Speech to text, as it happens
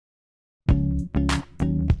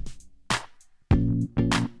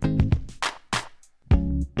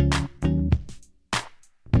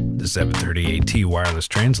738T wireless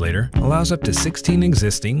translator allows up to 16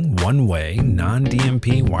 existing one-way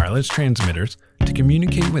non-DMP wireless transmitters to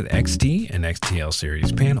communicate with XT and XTL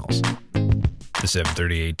series panels. The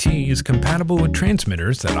 738T is compatible with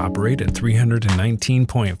transmitters that operate at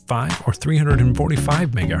 319.5 or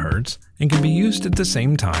 345 MHz and can be used at the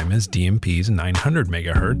same time as DMP's 900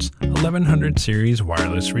 MHz 1100 series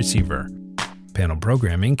wireless receiver. Panel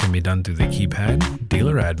programming can be done through the keypad,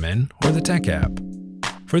 dealer admin, or the Tech app.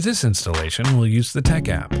 For this installation, we'll use the Tech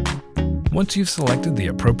app. Once you've selected the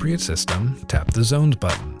appropriate system, tap the Zones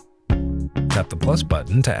button. Tap the plus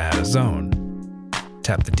button to add a zone.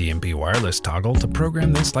 Tap the DMP wireless toggle to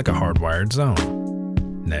program this like a hardwired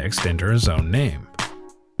zone. Next, enter a zone name.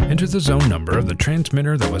 Enter the zone number of the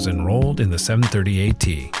transmitter that was enrolled in the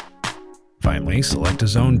 738T. Finally, select a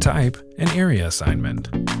zone type and area assignment.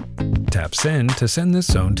 Tap Send to send this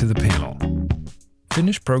zone to the panel.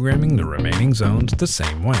 Finish programming the remaining zones the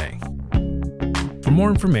same way. For more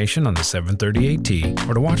information on the 738T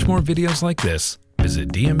or to watch more videos like this, visit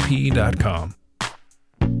dmp.com.